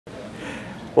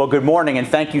Well, good morning, and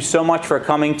thank you so much for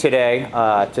coming today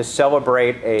to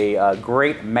celebrate a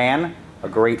great man, a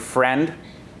great friend,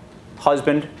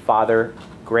 husband, father,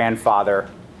 grandfather,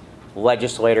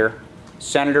 legislator,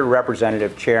 senator,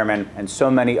 representative, chairman, and so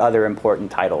many other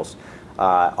important titles,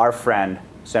 our friend,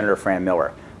 Senator Fran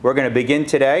Millar. We're going to begin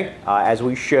today, as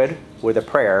we should, with a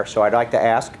prayer. So I'd like to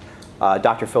ask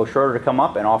Dr. Phil Schroeder to come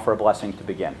up and offer a blessing to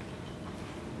begin.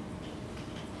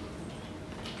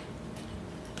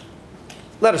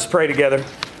 Let us pray together.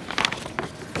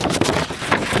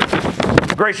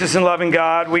 Gracious and loving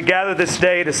God, we gather this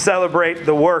day to celebrate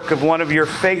the work of one of your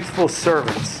faithful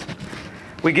servants.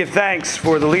 We give thanks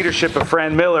for the leadership of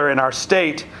Fran Millar in our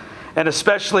state, and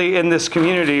especially in this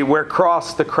community where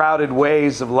cross the crowded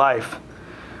ways of life.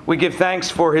 We give thanks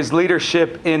for his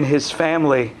leadership in his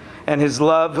family and his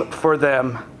love for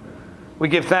them. We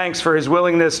give thanks for his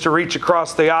willingness to reach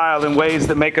across the aisle in ways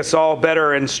that make us all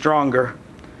better and stronger.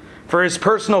 For his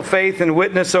personal faith and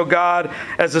witness, O God,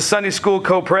 as a Sunday school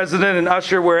co-president and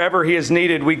usher wherever he is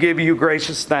needed, we give you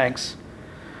gracious thanks.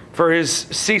 For his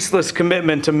ceaseless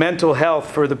commitment to mental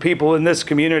health for the people in this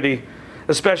community,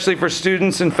 especially for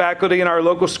students and faculty in our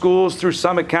local schools through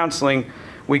Summit Counseling,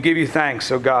 we give you thanks,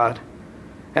 O God.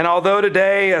 And although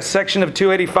today a section of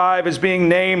 285 is being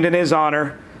named in his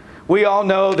honor, we all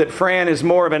know that Fran is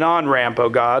more of an on-ramp, O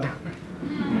God.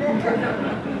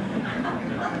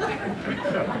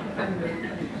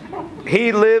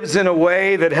 He lives in a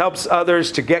way that helps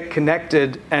others to get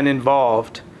connected and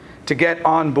involved, to get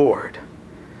on board.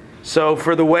 So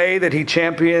for the way that he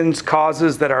champions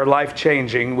causes that are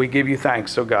life-changing, we give you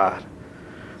thanks, O God.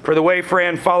 For the way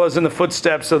Fran follows in the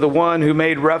footsteps of the one who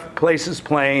made rough places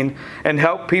plain and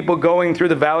helped people going through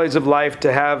the valleys of life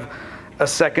to have a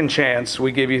second chance,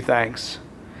 we give you thanks.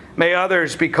 May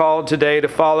others be called today to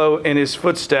follow in his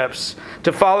footsteps,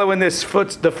 to follow in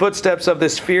the footsteps of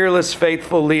this fearless,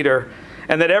 faithful leader,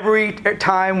 and that every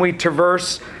time we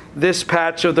traverse this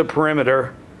patch of the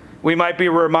perimeter, we might be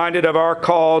reminded of our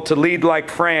call to lead like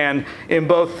Fran in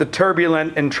both the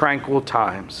turbulent and tranquil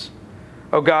times.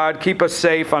 Oh God, keep us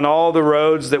safe on all the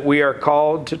roads that we are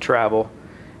called to travel.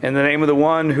 In the name of the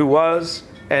one who was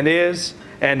and is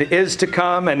to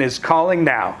come and is calling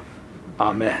now.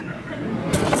 Amen.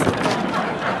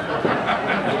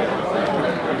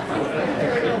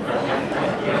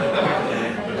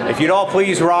 If you'd all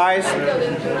please rise.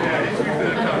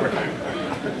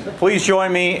 Please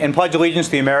join me in pledge allegiance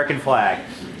to the American flag.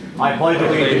 I pledge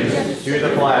allegiance to the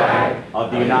flag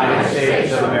of the United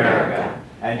States of America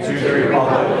and to the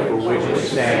republic for which it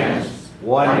stands,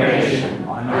 one nation,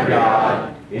 under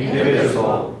God,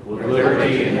 indivisible, with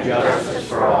liberty and justice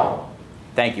for all.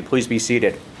 Thank you. Please be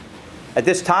seated. At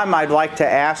this time, I'd like to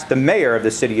ask the mayor of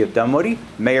the city of Dunwoody,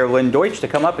 Mayor Lynn Deutsch, to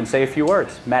come up and say a few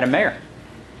words. Madam Mayor.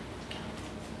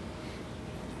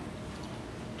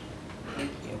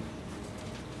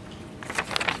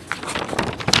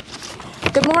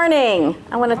 Good morning.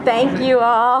 I want to thank you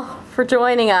all for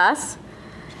joining us.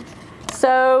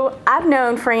 So I've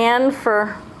known Fran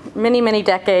for many, many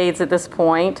decades at this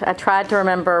point. I tried to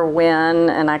remember when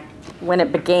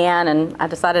it began, and I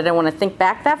decided I didn't want to think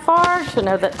back that far to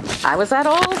know that I was that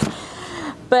old.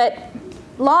 But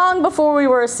long before we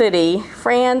were a city,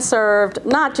 Fran served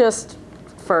not just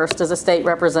first as a state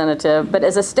representative, but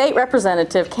as a state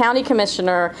representative, county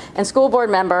commissioner, and school board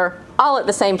member all at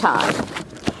the same time.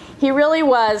 He really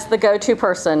was the go-to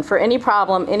person for any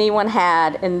problem anyone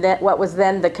had in what was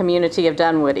then the community of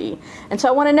Dunwoody. And so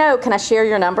I want to know, can I share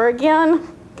your number again?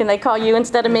 Can they call you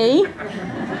instead of me?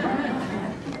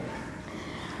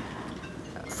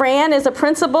 Fran is a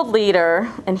principled leader,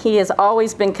 and he has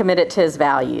always been committed to his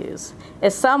values.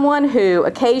 As someone who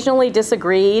occasionally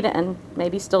disagreed, and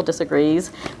maybe still disagrees,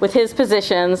 with his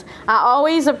positions, I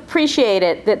always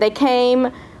appreciated that they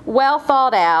came well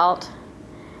thought out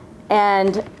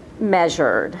and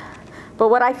measured. But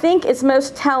what I think is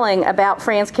most telling about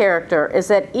Fran's character is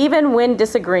that even when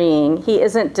disagreeing, he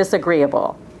isn't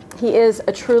disagreeable. He is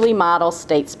a truly model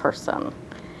statesperson.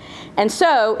 And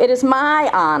so it is my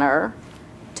honor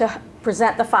to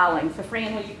present the following. So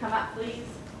Fran, will you come up, please?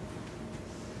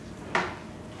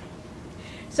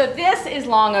 So this is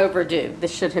long overdue.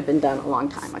 This should have been done a long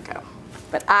time ago.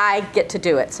 But I get to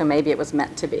do it, so maybe it was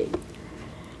meant to be.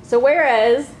 So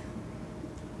whereas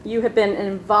you have been an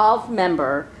involved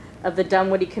member of the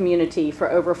Dunwoody community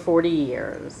for over 40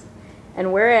 years.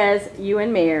 And whereas you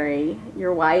and Mary,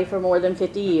 your wife of more than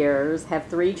 50 years, have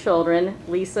 3 children,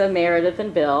 Lisa, Meredith,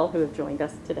 and Bill, who have joined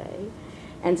us today,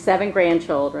 and 7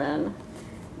 grandchildren.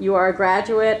 You are a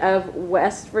graduate of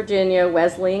West Virginia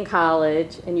Wesleyan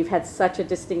College, and you've had such a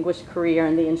distinguished career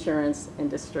in the insurance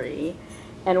industry.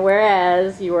 And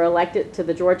whereas you were elected to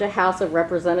the Georgia House of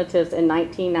Representatives in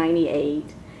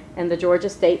 1998 and the Georgia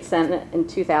State Senate in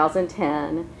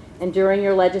 2010, and during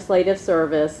your legislative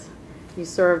service, you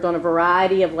served on a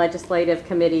variety of legislative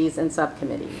committees and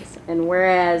subcommittees. And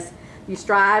whereas you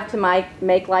strive to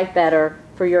make life better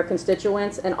for your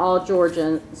constituents and all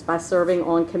Georgians by serving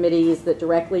on committees that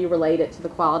directly related to the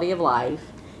quality of life,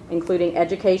 including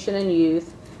education and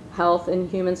youth, health and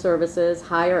human services,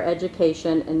 higher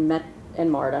education,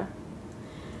 and MARTA.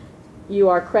 You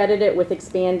are credited with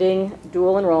expanding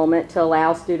dual enrollment to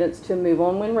allow students to move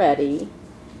on when ready,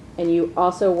 and you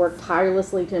also work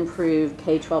tirelessly to improve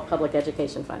K-12 public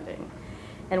education funding.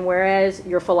 And whereas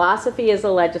your philosophy as a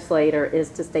legislator is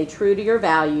to stay true to your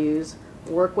values,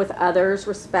 work with others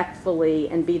respectfully,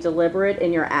 and be deliberate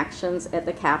in your actions at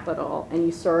the Capitol, and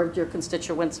you served your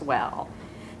constituents well.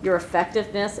 Your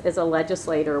effectiveness as a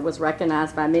legislator was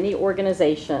recognized by many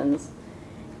organizations,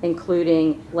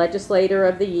 including Legislator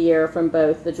of the Year from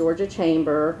both the Georgia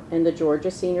Chamber and the Georgia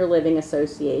Senior Living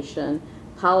Association,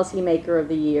 Policymaker of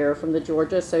the Year from the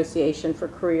Georgia Association for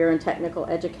Career and Technical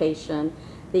Education,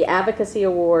 the Advocacy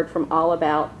Award from All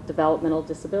About Developmental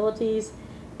Disabilities,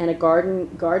 and a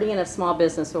Guardian of Small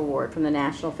Business Award from the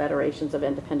National Federations of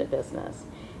Independent Business.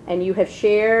 And you have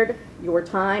shared your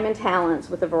time and talents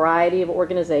with a variety of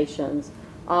organizations,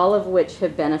 all of which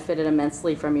have benefited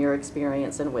immensely from your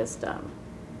experience and wisdom.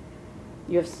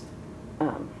 You've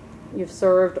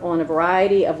served on a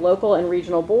variety of local and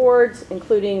regional boards,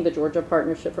 including the Georgia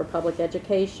Partnership for Public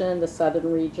Education, the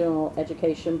Southern Regional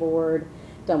Education Board,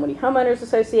 Dunwoody Homeowners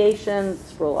Association,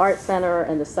 Sproul Arts Center,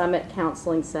 and the Summit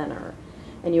Counseling Center.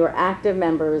 And you are active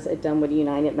members at Dunwoody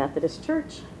United Methodist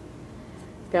Church.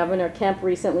 Governor Kemp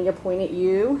recently appointed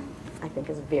you, I think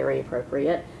is very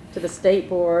appropriate, to the State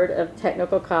Board of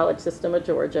Technical College System of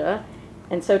Georgia.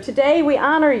 And so today we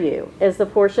honor you as the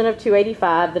portion of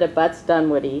 285 that abuts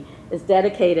Dunwoody is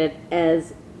dedicated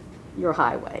as your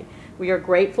highway. We are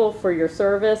grateful for your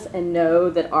service and know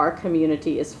that our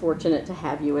community is fortunate to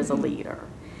have you as a leader.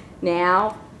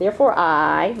 Now, therefore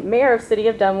I, Mayor of City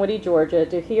of Dunwoody, Georgia,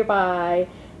 do hereby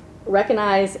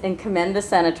recognize and commend the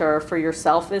Senator for your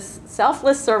selfless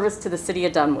service to the City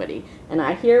of Dunwoody. And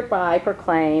I hereby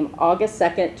proclaim August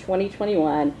 2nd,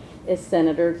 2021 is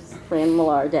Senator Fran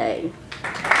Millar Day.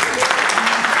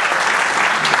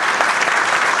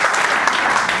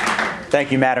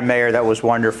 Thank you, Madam Mayor. That was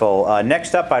wonderful.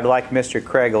 Next up, I'd like Mr.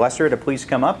 Craig Lesser to please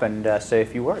come up and say a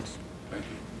few words. Thank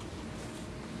you.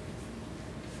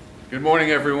 Good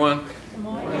morning, everyone. Good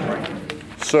morning.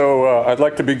 So I'd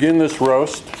like to begin this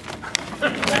roast.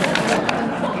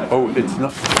 Oh, it's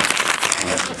not.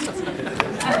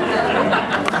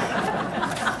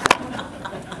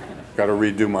 Got to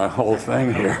redo my whole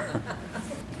thing here.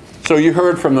 So you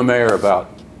heard from the mayor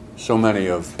about so many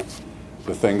of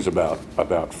the things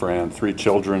about Fran. 3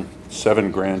 children,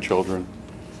 7 grandchildren,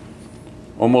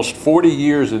 almost 40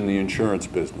 years in the insurance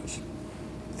business.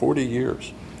 40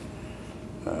 years.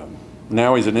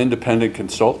 Now he's an independent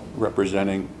consultant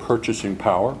representing purchasing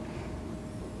power,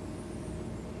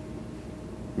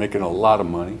 making a lot of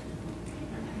money,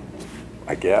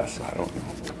 I guess, I don't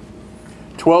know.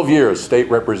 12 years state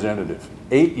representative,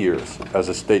 8 years as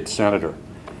a state senator,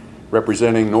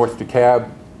 representing North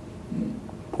DeKalb,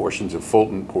 portions of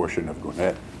Fulton, portion of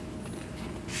Gwinnett.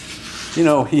 You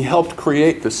know, he helped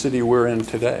create the city we're in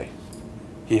today.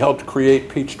 He helped create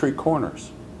Peachtree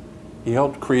Corners. He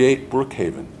helped create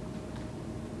Brookhaven.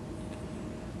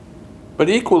 But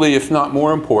equally, if not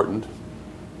more important,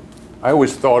 I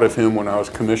always thought of him when I was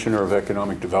Commissioner of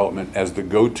Economic Development as the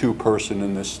go-to person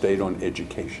in this state on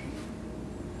education.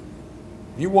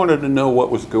 If you wanted to know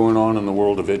what was going on in the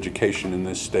world of education in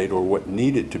this state or what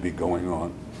needed to be going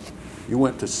on, you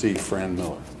went to see Fran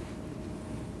Millar.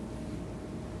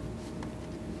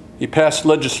 He passed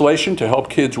legislation to help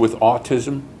kids with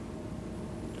autism,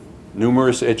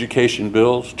 numerous education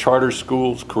bills, charter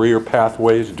schools, career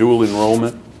pathways, dual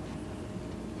enrollment,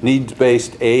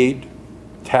 needs-based aid,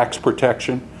 tax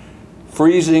protection,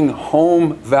 freezing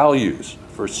home values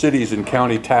for cities and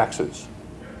county taxes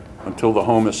until the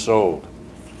home is sold.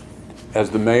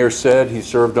 As the mayor said, he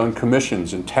served on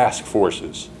commissions and task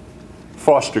forces,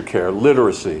 foster care,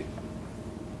 literacy,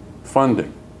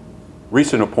 funding.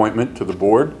 Recent appointment to the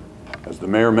board, as the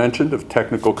mayor mentioned, of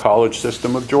Technical College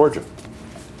System of Georgia.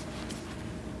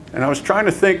 And I was trying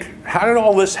to think, how did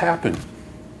all this happen?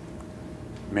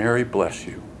 Mary bless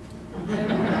you.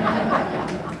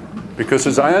 Because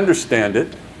as I understand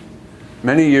it,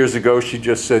 many years ago she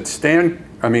just said,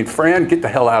 Fran, get the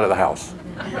hell out of the house.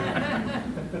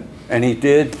 And he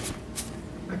did,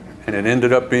 and it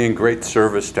ended up being great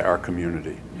service to our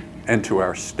community and to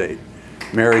our state.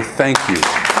 Mary, thank you.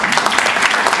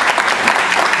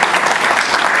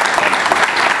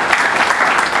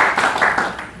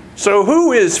 So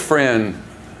who is Fran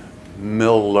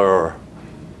Millar?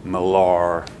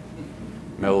 Millar?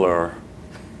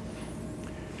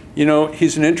 You know,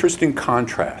 he's an interesting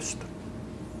contrast.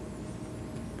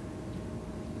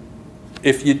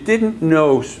 If you didn't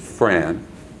know Fran,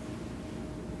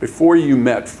 before you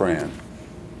met Fran,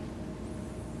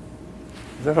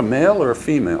 is that a male or a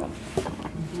female?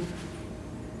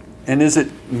 And is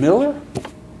it Miller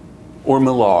or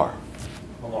Millar?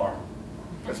 Millar.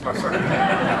 That's my son.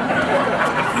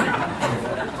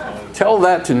 Tell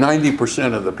that to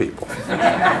 90% of the people.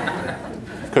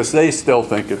 Because they still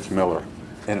think it's Miller.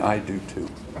 And I do too.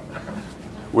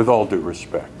 With all due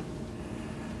respect.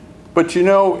 But you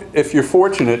know, if you're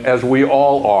fortunate, as we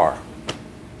all are,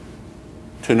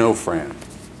 to know Fran,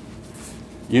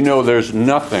 you know there's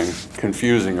nothing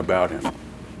confusing about him.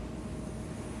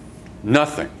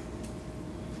 Nothing.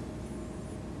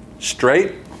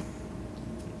 Straight,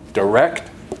 direct,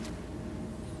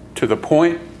 to the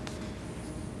point,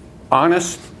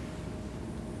 honest,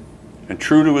 and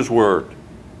true to his word.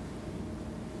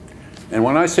 And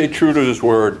when I say true to his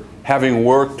word, having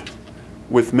worked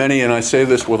with many, and I say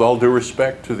this with all due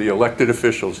respect to the elected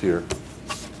officials here,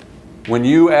 when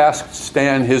you asked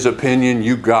Stan his opinion,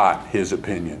 you got his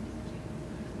opinion.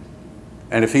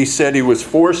 And if he said he was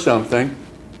for something,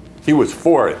 he was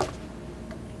for it.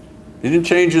 He didn't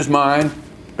change his mind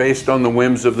based on the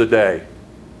whims of the day.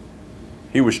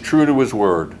 He was true to his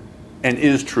word, and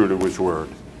is true to his word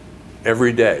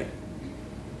every day,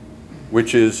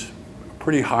 which is a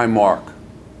pretty high mark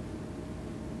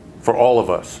for all of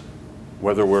us,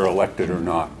 whether we're elected or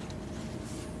not.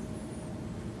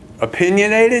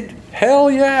 Opinionated?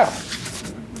 Hell yeah.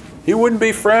 He wouldn't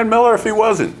be Fran Millar if he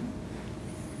wasn't.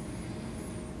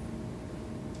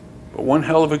 But one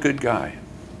hell of a good guy,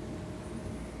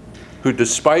 who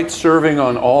despite serving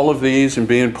on all of these and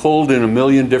being pulled in a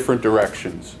million different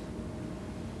directions,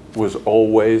 was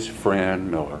always Fran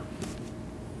Millar.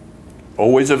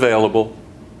 Always available,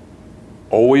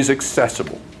 always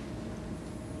accessible.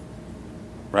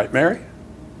 Right, Mary?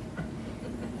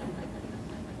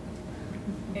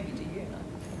 Maybe to you.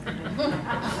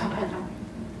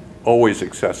 Always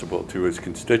accessible to his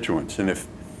constituents. And if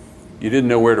you didn't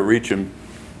know where to reach him,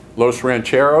 Los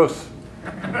Rancheros,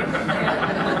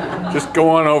 just go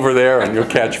on over there and you'll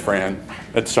catch Fran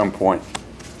at some point.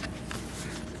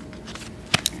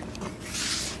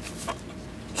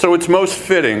 So it's most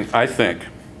fitting, I think,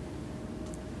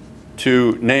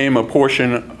 to name a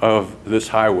portion of this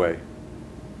highway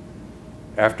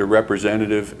after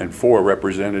Representative and for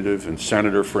Representative and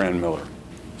Senator Fran Millar,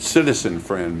 Citizen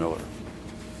Fran Millar.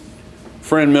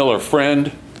 Fran Millar,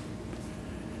 friend,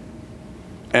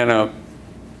 and a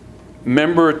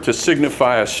member to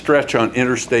signify a stretch on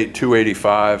Interstate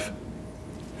 285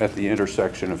 at the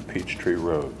intersection of Peachtree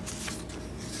Road.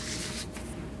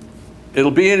 It'll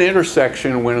be an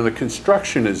intersection when the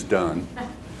construction is done,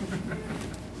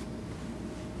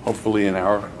 hopefully in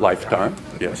our lifetime,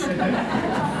 yes,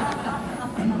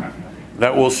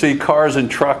 that will see cars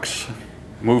and trucks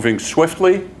moving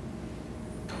swiftly,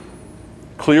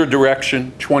 clear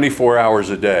direction, 24 hours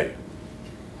a day.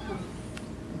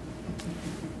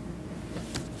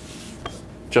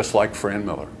 Just like Fran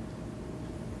Millar,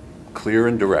 clear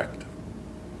and direct.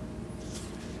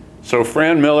 So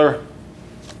Fran Millar,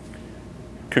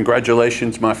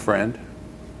 congratulations, my friend.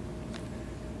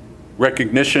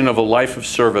 Recognition of a life of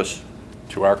service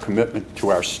to our commitment to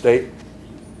our state,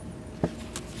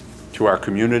 to our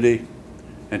community,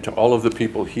 and to all of the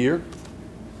people here,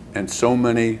 and so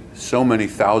many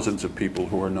thousands of people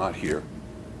who are not here.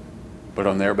 But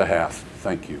on their behalf,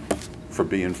 thank you for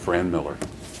being Fran Millar.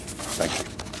 Thank you.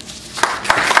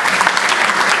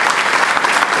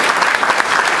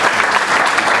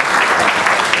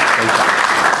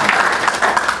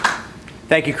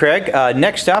 Thank you, Craig.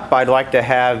 Next up, I'd like to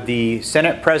have the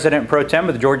Senate President Pro Tem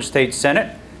of the Georgia State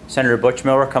Senate, Senator Butch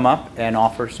Miller, come up and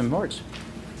offer some words.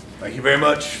 Thank you very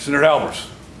much, Senator Albers.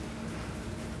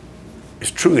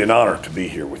 It's truly an honor to be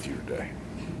here with you today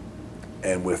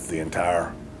and with the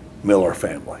entire Millar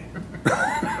family.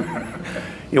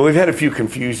 You know, we've had a few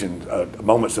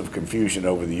moments of confusion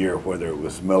over the year, whether it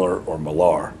was Millar or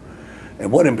Millar. And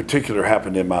one in particular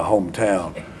happened in my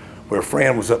hometown, where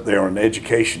Fran was up there on an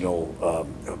educational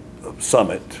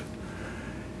summit,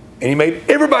 and he made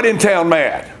everybody in town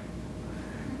mad.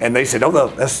 And they said, "Oh no,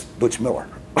 that's Butch Millar."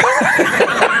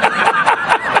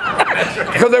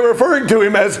 Because they were referring to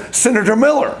him as Senator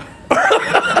Millar.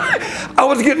 I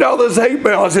was getting all this hate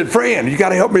mail. I said, "Fran, you got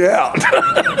to help me out."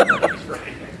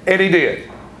 And he did.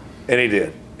 And he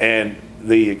did. And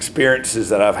the experiences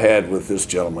that I've had with this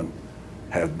gentleman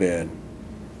have been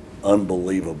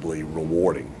unbelievably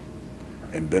rewarding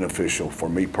and beneficial for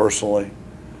me personally,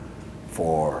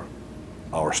 for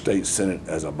our state Senate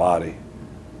as a body,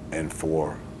 and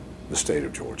for the state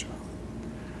of Georgia.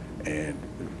 And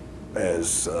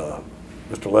as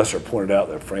Mr. Lesser pointed out,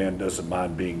 that Fran doesn't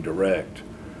mind being direct.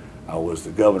 I was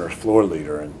the governor's floor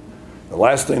leader, and the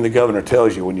last thing the governor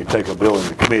tells you when you take a bill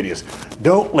into committee is,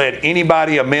 don't let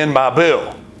anybody amend my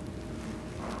bill.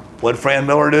 What did Fran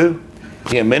Millar do?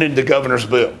 He amended the governor's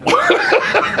bill.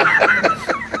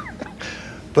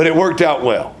 But it worked out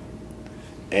well.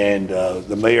 And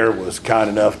the mayor was kind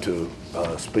enough to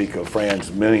speak of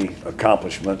Fran's many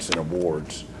accomplishments and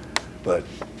awards. But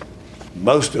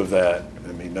most of that,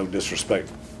 I mean, no disrespect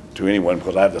to anyone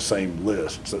because I have the same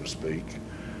list, so to speak.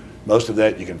 Most of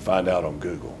that you can find out on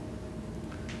Google.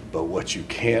 But what you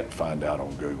can't find out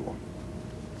on Google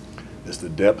is the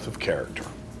depth of character,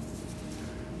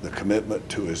 the commitment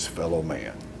to his fellow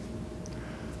man,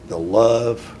 the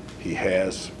love he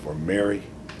has for Mary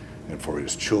and for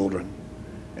his children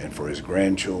and for his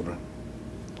grandchildren,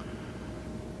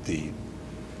 the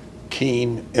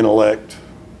keen intellect,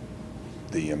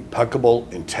 the impeccable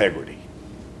integrity,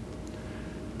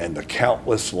 and the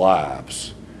countless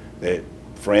lives that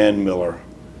Fran Millar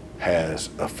has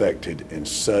affected in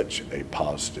such a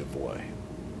positive way.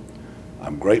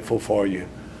 I'm grateful for you.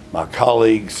 My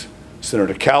colleagues,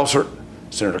 Senator Calsert,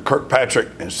 Senator Kirkpatrick,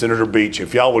 and Senator Beach,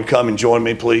 if y'all would come and join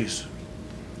me, please.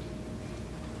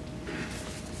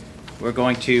 We're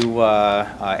going to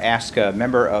ask a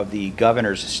member of the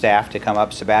governor's staff to come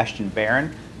up, Sebastian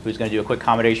Barron, who's going to do a quick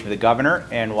commendation for the governor.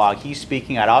 And while he's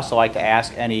speaking, I'd also like to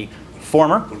ask any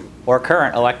former or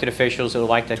current elected officials who would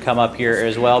like to come up here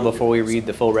as well before we read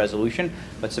the full resolution.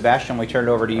 But Sebastian, we turn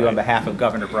it over to you on behalf of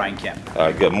Governor Brian Kemp.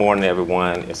 Good morning,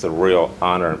 everyone. It's a real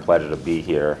honor and pleasure to be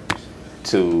here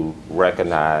to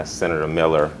recognize Senator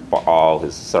Millar for all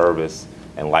his service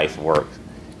and life's work.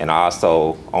 And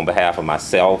also, on behalf of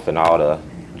myself and all the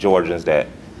Georgians that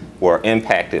were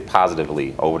impacted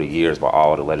positively over the years by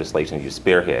all the legislation you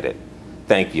spearheaded,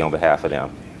 thank you on behalf of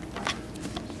them.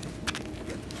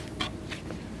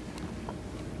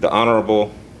 The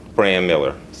Honorable Fran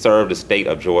Millar served the state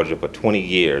of Georgia for 20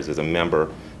 years as a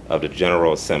member of the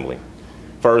General Assembly,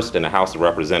 first in the House of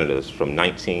Representatives from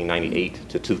 1998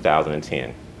 to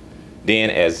 2010, then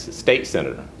as state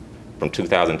senator from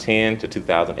 2010 to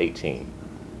 2018.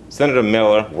 Senator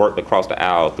Millar worked across the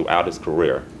aisle throughout his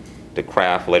career to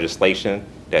craft legislation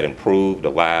that improved the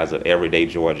lives of everyday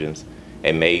Georgians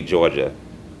and made Georgia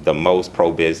the most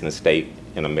pro-business state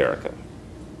in America.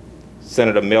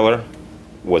 Senator Millar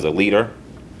was a leader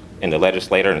and the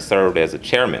legislator and served as the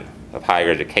chairman of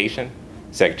Higher Education,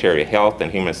 Secretary of Health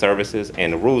and Human Services,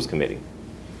 and the Rules Committee.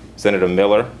 Senator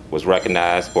Millar was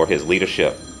recognized for his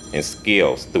leadership and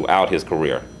skills throughout his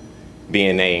career,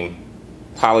 being named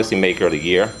Policymaker of the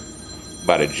Year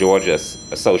by the Georgia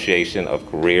Association of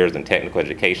Careers and Technical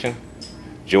Education,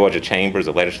 Georgia Chambers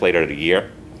of Legislator of the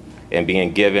Year, and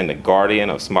being given the Guardian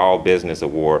of Small Business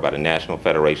Award by the National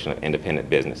Federation of Independent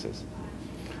Businesses.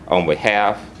 On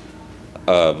behalf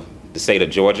of the state of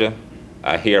Georgia,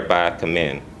 I hereby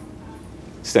commend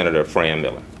Senator Fran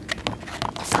Millar.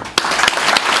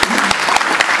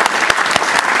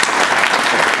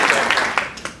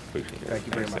 Thank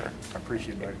you very much. I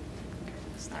appreciate it, buddy.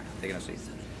 Taking a seat.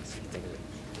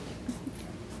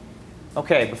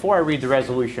 Okay, before I read the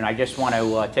resolution, I just want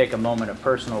to take a moment of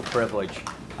personal privilege.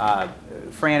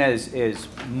 Fran is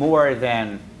more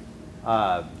than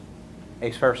a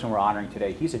person we're honoring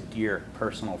today. He's a dear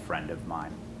personal friend of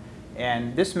mine.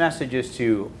 And this message is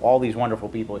to all these wonderful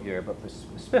people here, but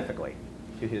specifically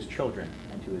to his children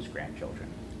and to his grandchildren.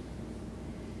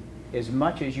 As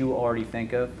much as you already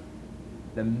think of,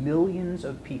 the millions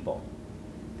of people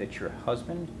that your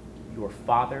husband, your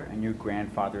father, and your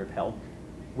grandfather have helped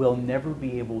will never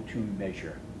be able to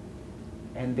measure.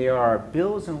 And there are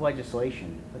bills and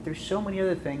legislation, but there's so many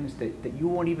other things that you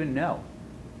won't even know.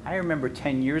 I remember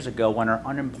 10 years ago when our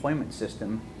unemployment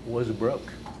system was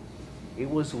broke. It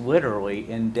was literally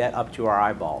in debt up to our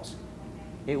eyeballs.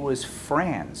 It was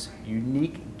Fran's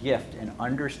unique gift and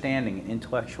understanding and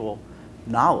intellectual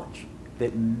knowledge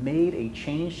that made a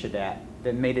change to that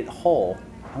made it whole.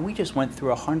 And we just went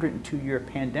through a 102-year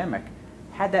pandemic.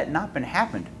 Had that not been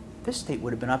happened, this state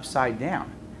would have been upside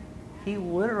down. He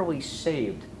literally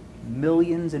saved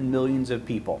millions and millions of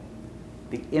people.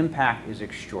 The impact is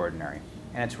extraordinary,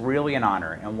 and it's really an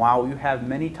honor. And while you have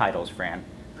many titles, Fran,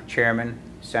 chairman,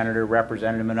 senator,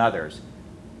 representative, and others,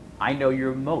 I know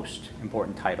your most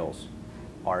important titles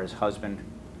are as husband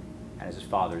and as his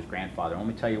father, his grandfather. And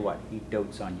let me tell you what, he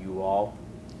dotes on you all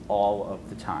of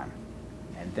the time.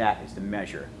 And that is the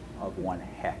measure of one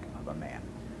heck of a man.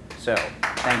 So,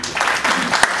 thank you.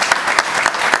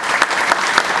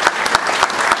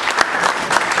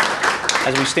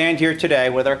 As we stand here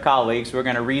today with our colleagues, we're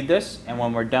going to read this, and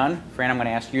when we're done, Fran, I'm going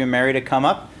to ask you and Mary to come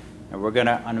up, and we're going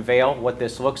to unveil what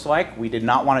this looks like. We did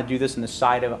not want to do this on the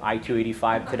side of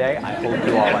I-285 today. I hope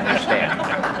you all understand.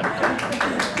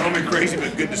 Call me crazy,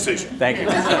 but good decision. Thank you.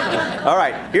 All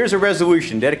right, here's a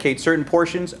resolution. Dedicate certain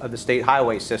portions of the state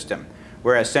highway system,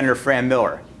 whereas Senator Fran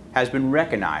Millar has been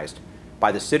recognized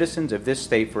by the citizens of this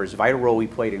state for his vital role he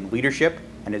played in leadership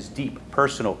and his deep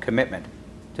personal commitment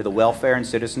to the welfare and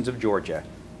citizens of Georgia,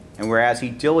 and whereas he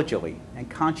diligently and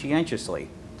conscientiously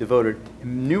devoted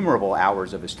innumerable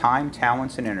hours of his time,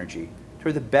 talents, and energy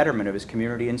toward the betterment of his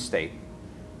community and state,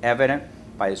 evident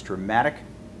by his dramatic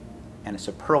and a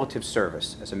superlative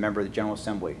service as a member of the General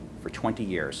Assembly for 20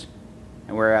 years,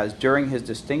 and whereas during his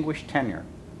distinguished tenure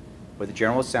with the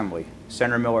General Assembly,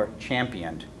 Senator Millar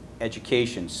championed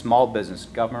education, small business,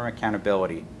 government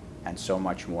accountability, and so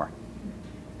much more.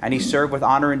 And he served with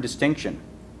honor and distinction,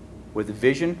 with a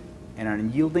vision and an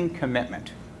unyielding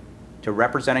commitment to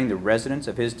representing the residents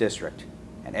of his district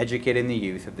and educating the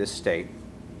youth of this state,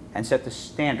 and set the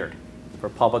standard for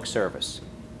public service,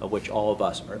 of which all of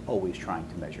us are always trying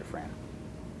to measure, Fran.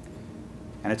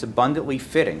 And it's abundantly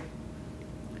fitting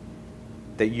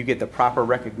that you get the proper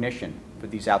recognition for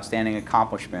these outstanding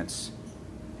accomplishments,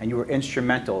 and you were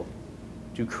instrumental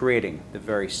to creating the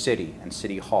very city and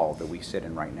city hall that we sit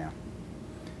in right now.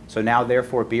 So now,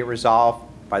 therefore, be it resolved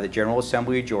by the General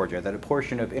Assembly of Georgia that a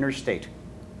portion of Interstate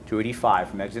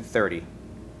 285 from exit 30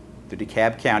 through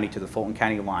DeKalb County to the Fulton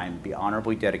County line be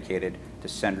honorably dedicated to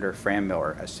Senator Fran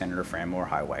Millar as Senator Fran Millar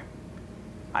Highway.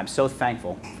 I'm so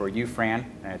thankful for you, Fran,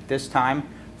 and at this time,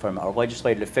 from our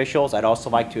legislated officials, I'd also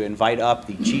like to invite up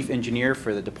the Chief Engineer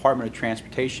for the Department of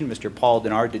Transportation, Mr. Paul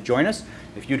Denard, to join us.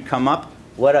 If you'd come up,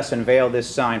 let us unveil this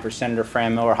sign for Senator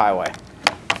Fran Millar Highway.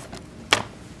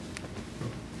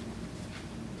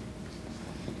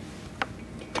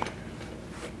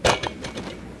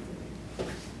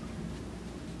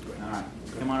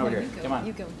 Come on over here. Come on.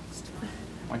 You go next.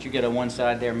 Why don't you get on one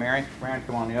side there, Mary? Fran,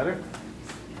 come on the other.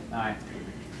 All right.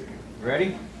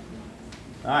 Ready?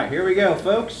 All right, here we go,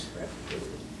 folks.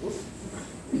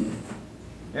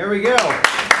 There we go.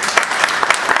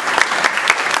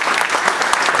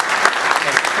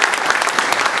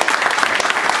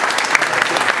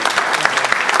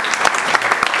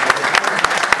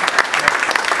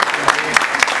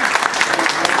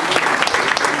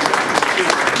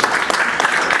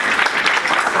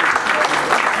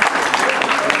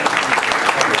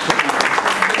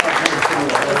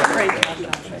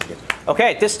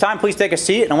 Okay, at this time, please take a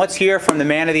seat, and let's hear from the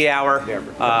man of the hour,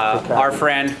 our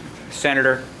friend,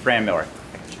 Senator Fran Millar.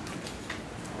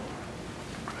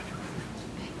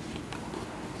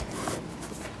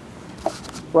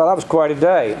 Well, that was quite a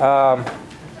day. I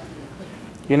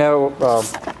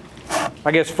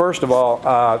guess first of all,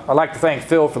 I'd like to thank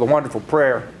Phil for the wonderful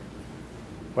prayer.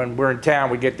 When we're in town,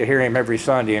 we get to hear him every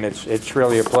Sunday, and it's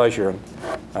really a pleasure.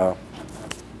 And,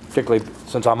 particularly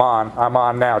since I'm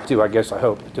on now too, I guess, I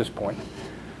hope, at this point.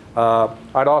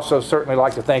 I'd also certainly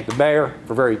like to thank the mayor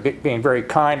for being very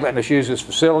kind, letting us use this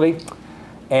facility.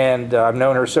 And I've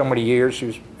known her so many years. She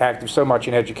was active so much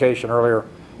in education earlier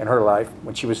in her life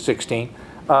when she was 16.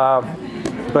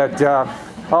 But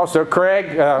also,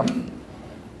 Craig,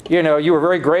 you were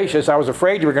very gracious. I was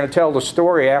afraid you were going to tell the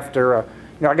story after,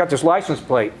 I got this license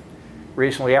plate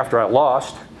recently after I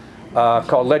lost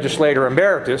called Legislator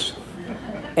Emeritus.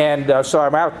 And so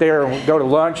I'm out there and we go to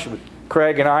lunch with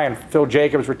Craig and I and Phil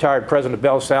Jacobs, retired president of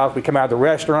Bell South. We come out of the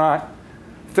restaurant.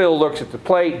 Phil looks at the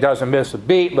plate, doesn't miss a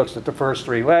beat, looks at the first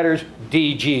three letters,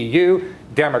 DGU,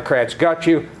 Democrats got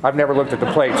you. I've never looked at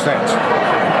the plate since.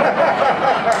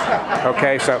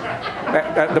 Okay, so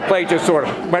the plate just sort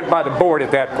of went by the board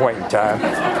at that point in time.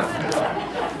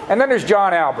 And then there's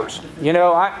John Albers.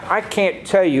 I can't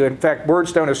tell you, in fact,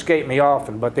 words don't escape me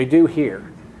often, but they do here.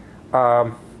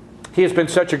 He has been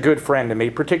such a good friend to me,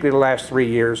 particularly the last 3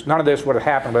 years. None of this would have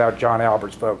happened without John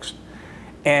Albers, folks.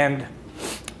 And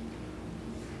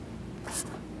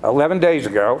 11 days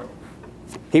ago,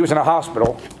 he was in a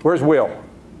hospital. Where's Will?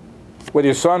 With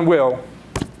his son, Will,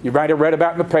 you might have read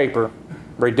about in the paper,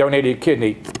 where he donated a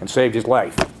kidney and saved his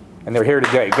life. And they're here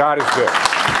today. God is good.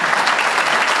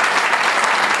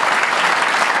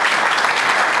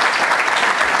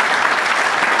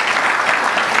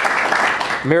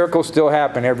 Miracles still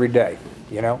happen every day,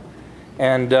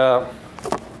 And the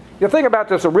thing about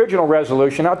this original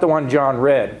resolution, not the one John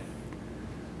read,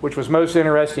 which was most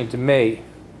interesting to me,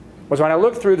 was when I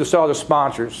looked through saw the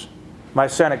sponsors, my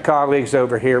Senate colleagues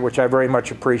over here, which I very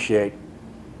much appreciate.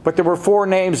 But there were 4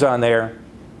 names on there,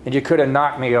 and you could have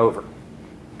knocked me over.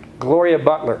 Gloria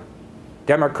Butler,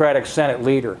 Democratic Senate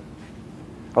leader.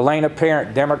 Elena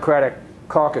Parent, Democratic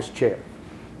caucus chair.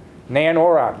 Nan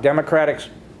Orok, Democratic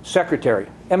secretary,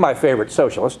 and my favorite,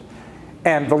 socialist.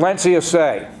 And Valencia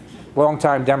Say,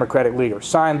 longtime Democratic leader,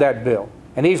 signed that bill.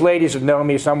 And these ladies have known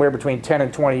me somewhere between 10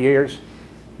 and 20 years.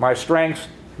 My strengths,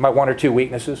 my 1 or 2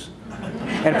 weaknesses.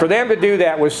 And for them to do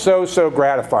that was so, so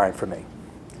gratifying for me.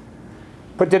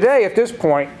 But today, at this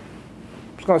point,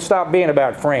 it's going to stop being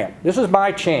about Fran. This is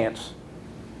my chance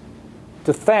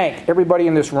to thank everybody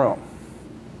in this room.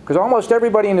 Because almost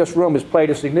everybody in this room has played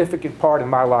a significant part in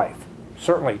my life.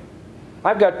 Certainly.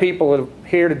 I've got people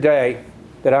here today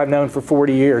that I've known for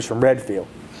 40 years from Redfield.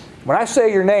 When I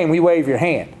say your name, we wave your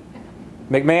hand.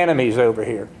 McManamy's over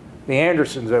here. The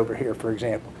Andersons over here, for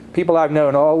example. People I've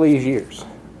known all these years.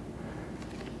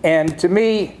 And to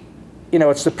me, you know,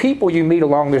 it's the people you meet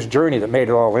along this journey that made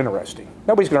it all interesting.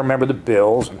 Nobody's going to remember the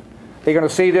bills. And they're going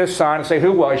to see this sign and say,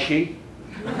 who was she?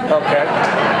 Okay.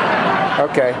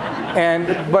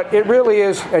 Okay. But it really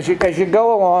is, as you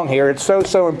go along here, it's so,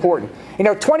 so important. You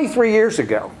know, 23 years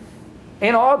ago,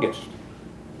 in August,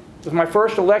 it was my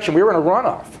first election. We were in a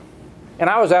runoff. And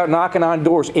I was out knocking on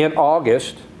doors in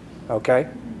August, okay?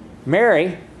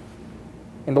 Mary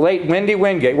and the late Wendy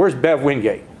Wingate. Where's Bev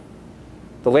Wingate?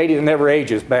 The lady that never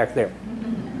ages back there.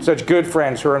 Such good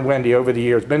friends, her and Wendy, over the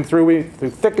years. Been through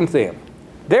thick and thin.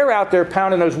 They're out there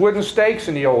pounding those wooden stakes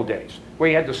in the old days,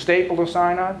 where you had to staple the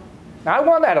sign on. Now, I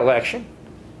won that election.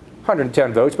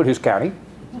 110 votes, but who's counting?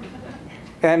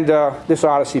 And this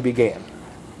odyssey began,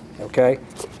 okay?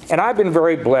 And I've been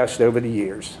very blessed over the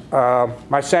years.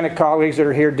 My Senate colleagues that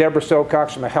are here, Deborah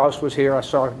Silcox from the House was here. I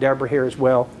saw Deborah here as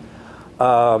well.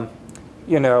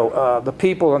 You know, the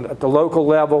people at the local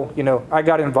level, you know, I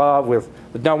got involved with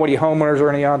the Dunwoody homeowners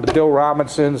early on, the Bill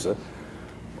Robinsons,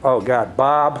 oh God,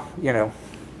 Bob, you know,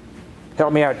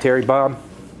 help me out, Terry, Bob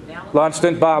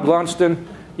Lunston,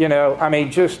 you know, I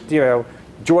mean, just, you know,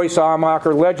 Joyce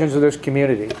Almacher, legends of this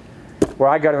community, where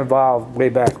I got involved way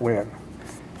back when.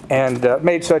 And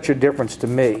made such a difference to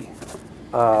me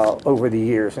over the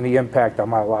years and the impact on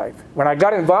my life. When I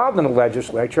got involved in the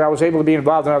legislature, I was able to be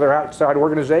involved in other outside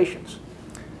organizations,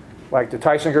 like the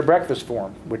Tysinger Breakfast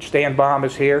Forum, which Stan Baum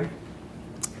is here,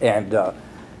 and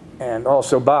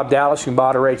also Bob Dallas, who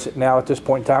moderates it now at this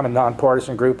point in time, a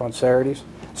nonpartisan group on Saturdays.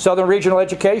 Southern Regional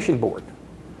Education Board.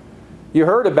 You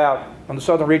heard about, on the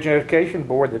Southern Regional Education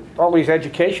Board, that all these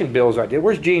education bills I did.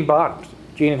 Where's Gene Bottoms?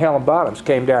 Gene and Helen Bottoms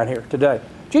came down here today.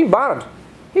 Gene Bottoms,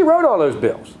 he wrote all those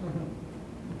bills.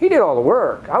 He did all the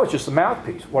work. I was just the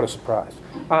mouthpiece. What a surprise.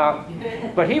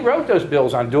 But he wrote those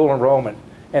bills on dual enrollment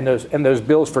and those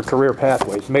bills for career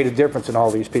pathways. Made a difference in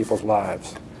all these people's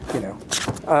lives, you know.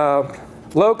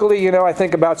 Locally, you know, I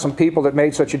think about some people that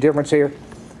made such a difference here.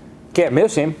 Can't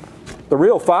miss him. The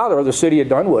real father of the city of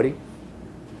Dunwoody.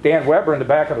 Dan Weber in the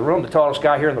back of the room, the tallest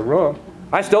guy here in the room.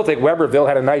 I still think Weberville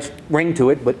had a nice ring to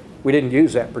it, but we didn't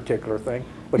use that particular thing.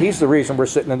 But he's the reason we're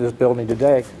sitting in this building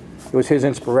today. It was his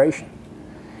inspiration.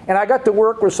 And I got to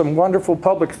work with some wonderful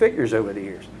public figures over the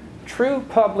years. True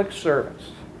public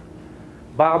servants.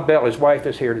 Bob Bell, his wife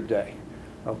is here today.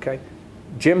 Okay?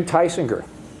 Jim Tysinger.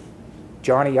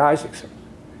 Johnny Isaacson.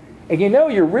 And you know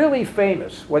you're really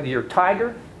famous, whether you're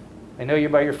Tiger, they know you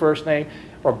by your first name,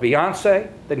 or Beyonce,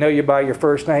 they know you by your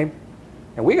first name.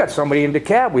 And we got somebody in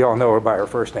DeKalb we all know her by her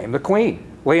first name, the Queen,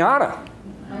 Leanna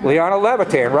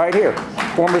Levitan, right here,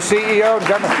 former CEO and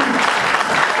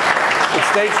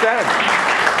State Senator.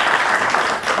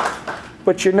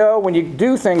 But you know, when you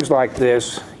do things like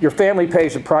this, your family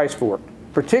pays a price for it,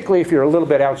 particularly if you're a little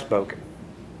bit outspoken.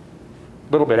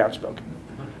 A little bit outspoken.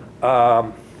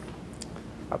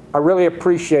 I really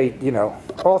appreciate, you know,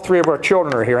 all 3 of our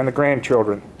children are here and the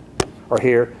grandchildren are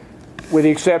here, with the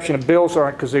exception of Bill's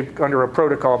aren't because they're under a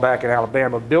protocol back in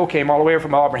Alabama. Bill came all the way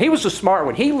from Auburn. He was the smart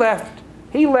one. He left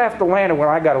Atlanta when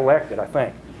I got elected, I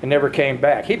think, and never came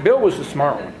back. Bill was the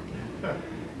smart one.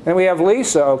 Then we have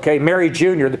Lisa, okay, Mary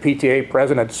Jr., the PTA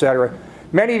president, etc.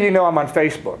 Many of you know I'm on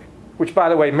Facebook, which, by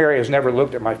the way, Mary has never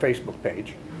looked at my Facebook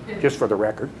page, just for the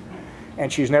record.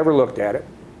 And she's never looked at it.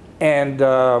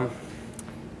 And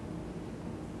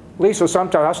Lisa,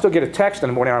 sometimes I'll still get a text in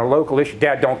the morning on a local issue.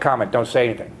 Dad, don't comment, don't say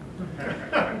anything.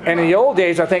 And in the old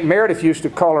days, I think Meredith used to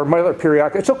call her mother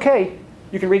periodically. It's okay.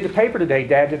 You can read the paper today.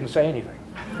 Dad didn't say anything.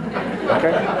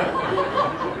 Okay?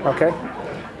 Okay?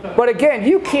 But again,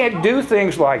 you can't do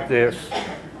things like this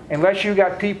unless you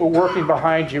got people working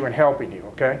behind you and helping you,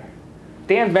 okay?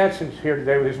 Dan Benson's here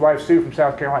today with his wife Sue from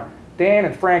South Carolina. Dan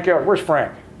and Frank Elder. Where's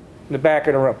Frank? In the back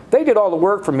of the room. They did all the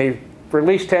work for me for at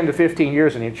least 10 to 15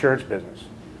 years in the insurance business.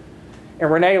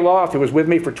 And Renee Loft, who was with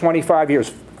me for 25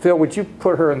 years. Phil, would you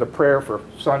put her in the prayer for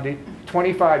Sunday?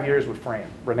 25 years with Fran,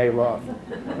 Renee Loft,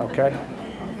 okay?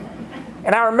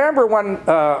 And I remember when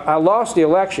I lost the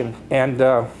election, and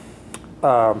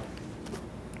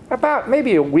about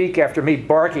maybe a week after me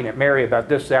barking at Mary about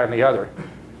this, that, and the other,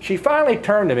 she finally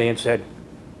turned to me and said,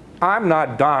 I'm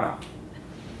not Donna.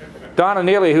 Donna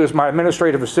Neely, who was my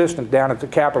administrative assistant down at the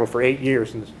Capitol for 8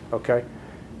 years, okay?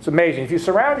 It's amazing. If you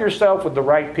surround yourself with the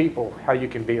right people, how you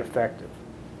can be effective.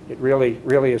 It really,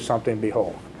 really is something to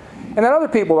behold. And then other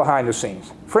people behind the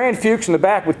scenes. Fran Fuchs in the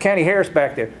back with Kenny Harris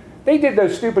back there. They did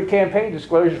those stupid campaign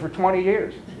disclosures for 20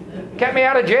 years. Kept me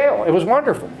out of jail. It was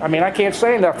wonderful. I mean, I can't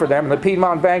say enough for them. And the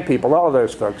Piedmont Bank people, all of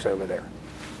those folks over there.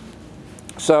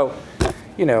 So,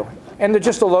 you know, and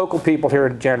just the local people here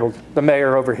in general. The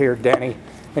mayor over here, Danny,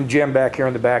 and Jim back here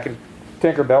in the back, and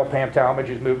Tinkerbell, Pam Talmadge,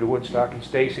 who's moved to Woodstock, and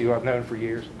Stacy, who I've known for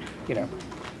years. You know,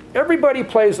 everybody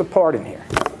plays a part in here.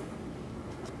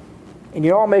 And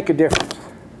you all make a difference.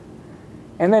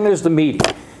 And then there's the media.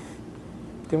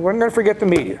 Then we're not going to forget the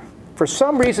media. For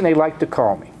some reason, they like to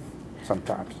call me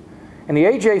sometimes. And the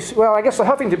AJC, well, I guess the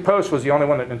Huffington Post was the only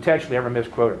one that intentionally ever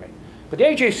misquoted me. But the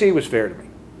AJC was fair to me.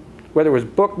 Whether it was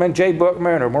Bookman, Jay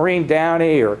Bookman, or Maureen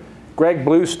Downey, or Greg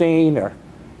Bluestein, or,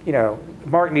 you know,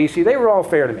 Mark Nisi, they were all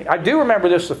fair to me. I do remember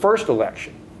this, the first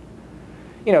election.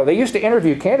 You know, they used to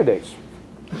interview candidates.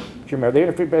 Do you remember? They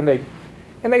interviewed,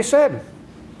 and they said,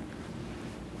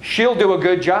 she'll do a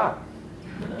good job.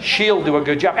 She'll do a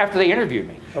good job after they interviewed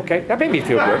me. Okay? That made me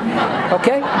feel good.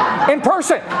 Okay? In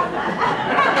person.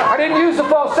 I didn't use the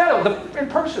falsetto. In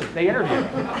person, they interviewed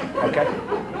me. Okay?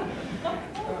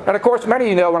 And of course, many of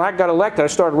you know when I got elected, I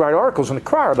started to write articles in the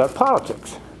Crier about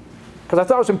politics. Because I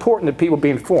thought it was important that people be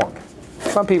informed.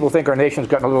 Some people think our nation's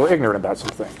gotten a little ignorant about some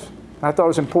things. And I thought it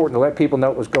was important to let people know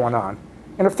what was going on.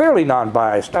 And a fairly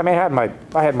non-biased, I mean,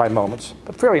 I had my moments,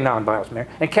 but fairly non-biased mayor.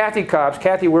 And Kathy Cobbs,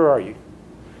 Kathy, where are you?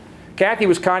 Kathy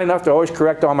was kind enough to always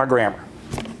correct all my grammar.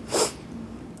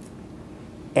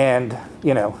 And,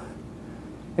 you know,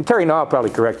 and Terry Nall probably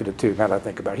corrected it too, now that I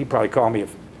think about it. He'd probably call me,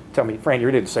 tell me, Fran,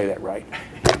 you didn't say that right.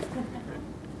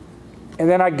 And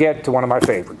then I get to one of my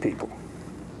favorite people.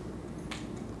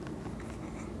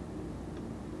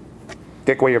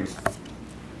 Dick Williams.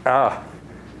 I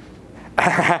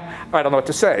don't know what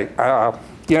to say.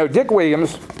 You know, Dick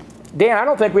Williams, Dan, I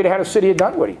don't think we'd have had a city of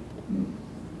Dunwoody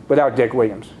without Dick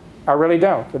Williams. I really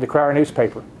don't, with the Crier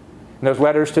newspaper. And those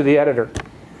letters to the editor.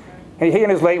 And he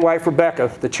and his late wife,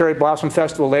 Rebecca, the Cherry Blossom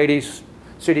Festival ladies,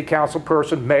 city council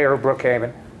person, mayor of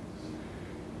Brookhaven.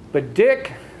 But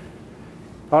Dick,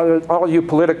 all you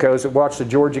politicos that watch the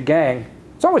Georgia Gang,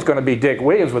 it's always going to be Dick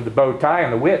Williams with the bow tie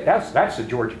and the wit. That's the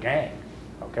Georgia Gang,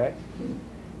 okay?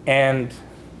 And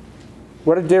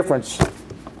what a difference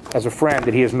as a friend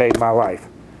that he has made in my life.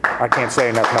 I can't say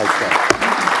enough nice things.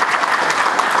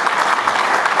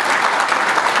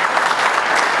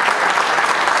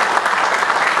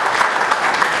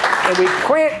 And we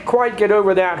can't quite get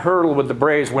over that hurdle with the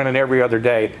Braves winning every other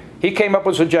day. He came up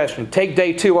with a suggestion, take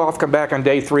day 2 off, come back on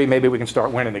day 3, maybe we can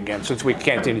start winning again, since we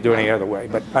can't seem to do it any other way,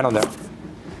 but I don't know.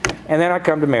 And then I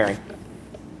come to Mary.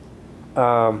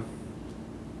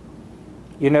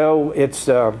 You know, it's,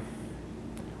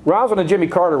 Rosalind and Jimmy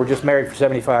Carter were just married for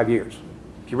 75 years.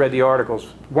 If you read the articles,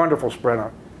 wonderful spread on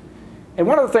it. And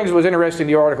one of the things that was interesting in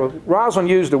the article, Rosalind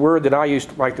used a word that I used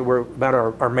to like the word about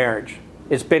our marriage.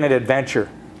 It's been an adventure.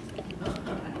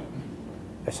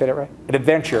 I said it right? An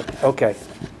adventure, okay.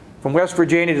 From West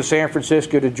Virginia to San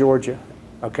Francisco to Georgia,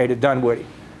 okay, to Dunwoody,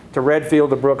 to Redfield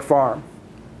to Brook Farm.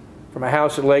 From a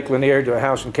house at Lake Lanier to a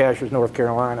house in Cashiers, North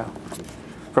Carolina.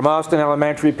 From Austin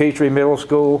Elementary, Peachtree Middle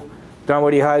School,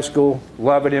 Dunwoody High School,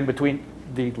 Lovett in between,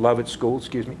 the Lovett School,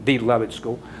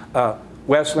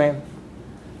 Westland.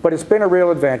 But it's been a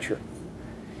real adventure.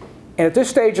 And at this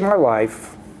stage in my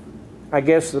life, I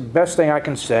guess the best thing I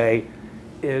can say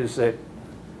is that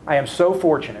I am so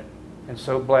fortunate and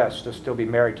so blessed to still be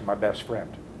married to my best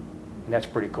friend. And that's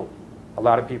pretty cool. A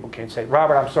lot of people can't say,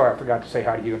 Robert, I'm sorry, I forgot to say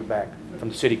hi to you in the back from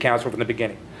the city council from the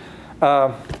beginning.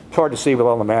 It's hard to see with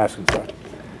all the masks and stuff.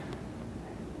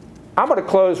 I'm going to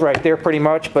close right there pretty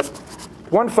much, but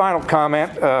one final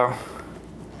comment.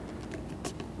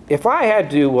 If I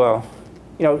had to, you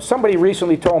know, somebody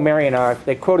recently told Mary and I,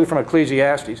 they quoted from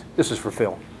Ecclesiastes. This is for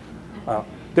Phil.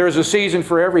 There is a season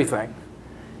for everything.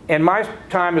 And my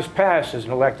time has passed as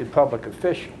an elected public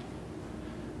official.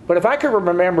 But if I could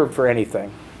remember for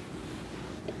anything,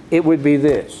 it would be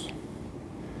this.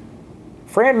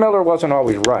 Fran Millar wasn't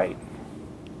always right,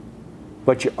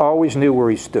 but you always knew where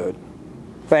he stood.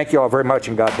 Thank you all very much,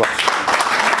 and God bless.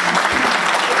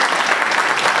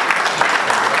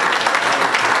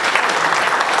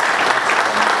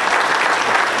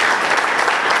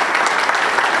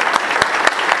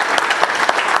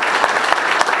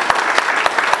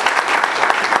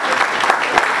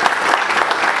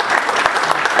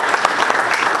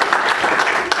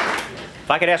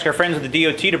 If I could ask our friends at the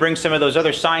DOT to bring some of those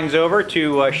other signs over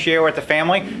to share with the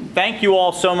family. Thank you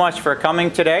all so much for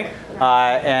coming today.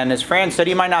 And as Fran said,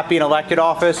 he might not be in elected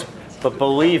office, but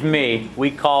believe me,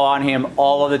 we call on him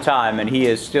all of the time, and he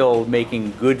is still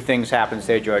making good things happen in the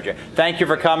state of Georgia. Thank you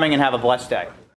for coming, and have a blessed day.